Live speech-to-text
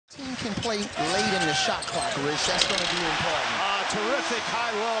Team can play late in the shot clock, Rich. That's going to be important. Terrific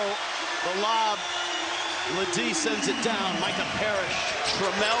high-low. The lob. Ledee sends it down. Micah Parrish.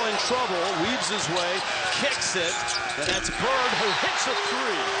 Trammell in trouble. Weaves his way. Kicks it. And that's Bird who hits a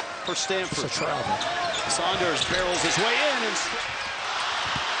three for Stanford. It's a travel. Saunders barrels his way in. And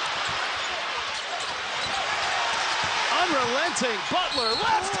unrelenting. Butler.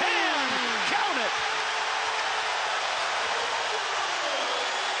 Left hand. Count it.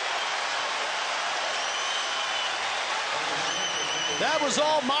 That was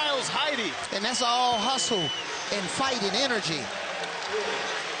all Miles Heide. And that's all hustle and fight and energy.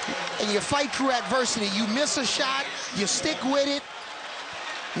 And you fight through adversity. You miss a shot, you stick with it.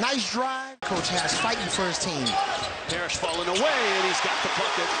 Nice drive. Coach has fighting for his team. Parrish falling away, and he's got the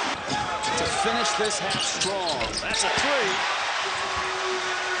bucket to finish this half strong. That's a three.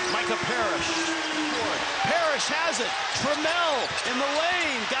 Micah Parrish. Parrish has it. Trammell in the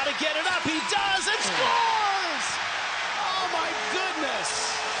lane. Got to get it up. He does. It scores! Oh, my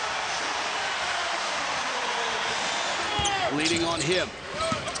goodness. Leading on him.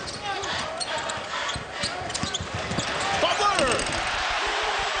 Butler!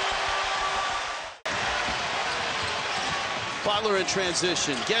 Butler in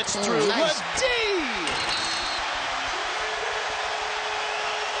transition. Gets through. Nice. Ledee!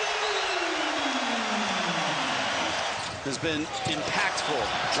 Has been impactful.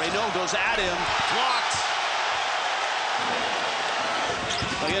 Reynaud goes at him. Blocked.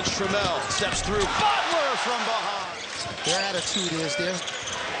 Against Trammell, steps through. Butler from behind. Their attitude is there.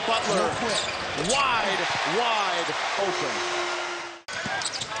 Butler wide open.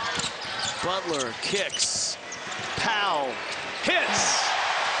 Butler kicks. Powell hits.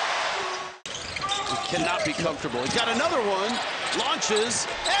 He cannot be comfortable. He's got another one. Launches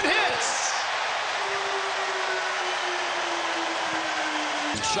and hits.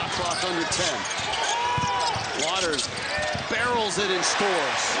 Shot clock under 10. Waters barrels it and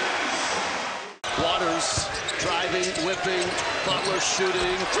scores. Waters driving, whipping, Butler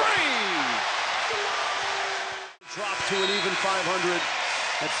shooting. Three! Drop to an even 500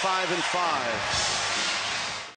 at 5-5.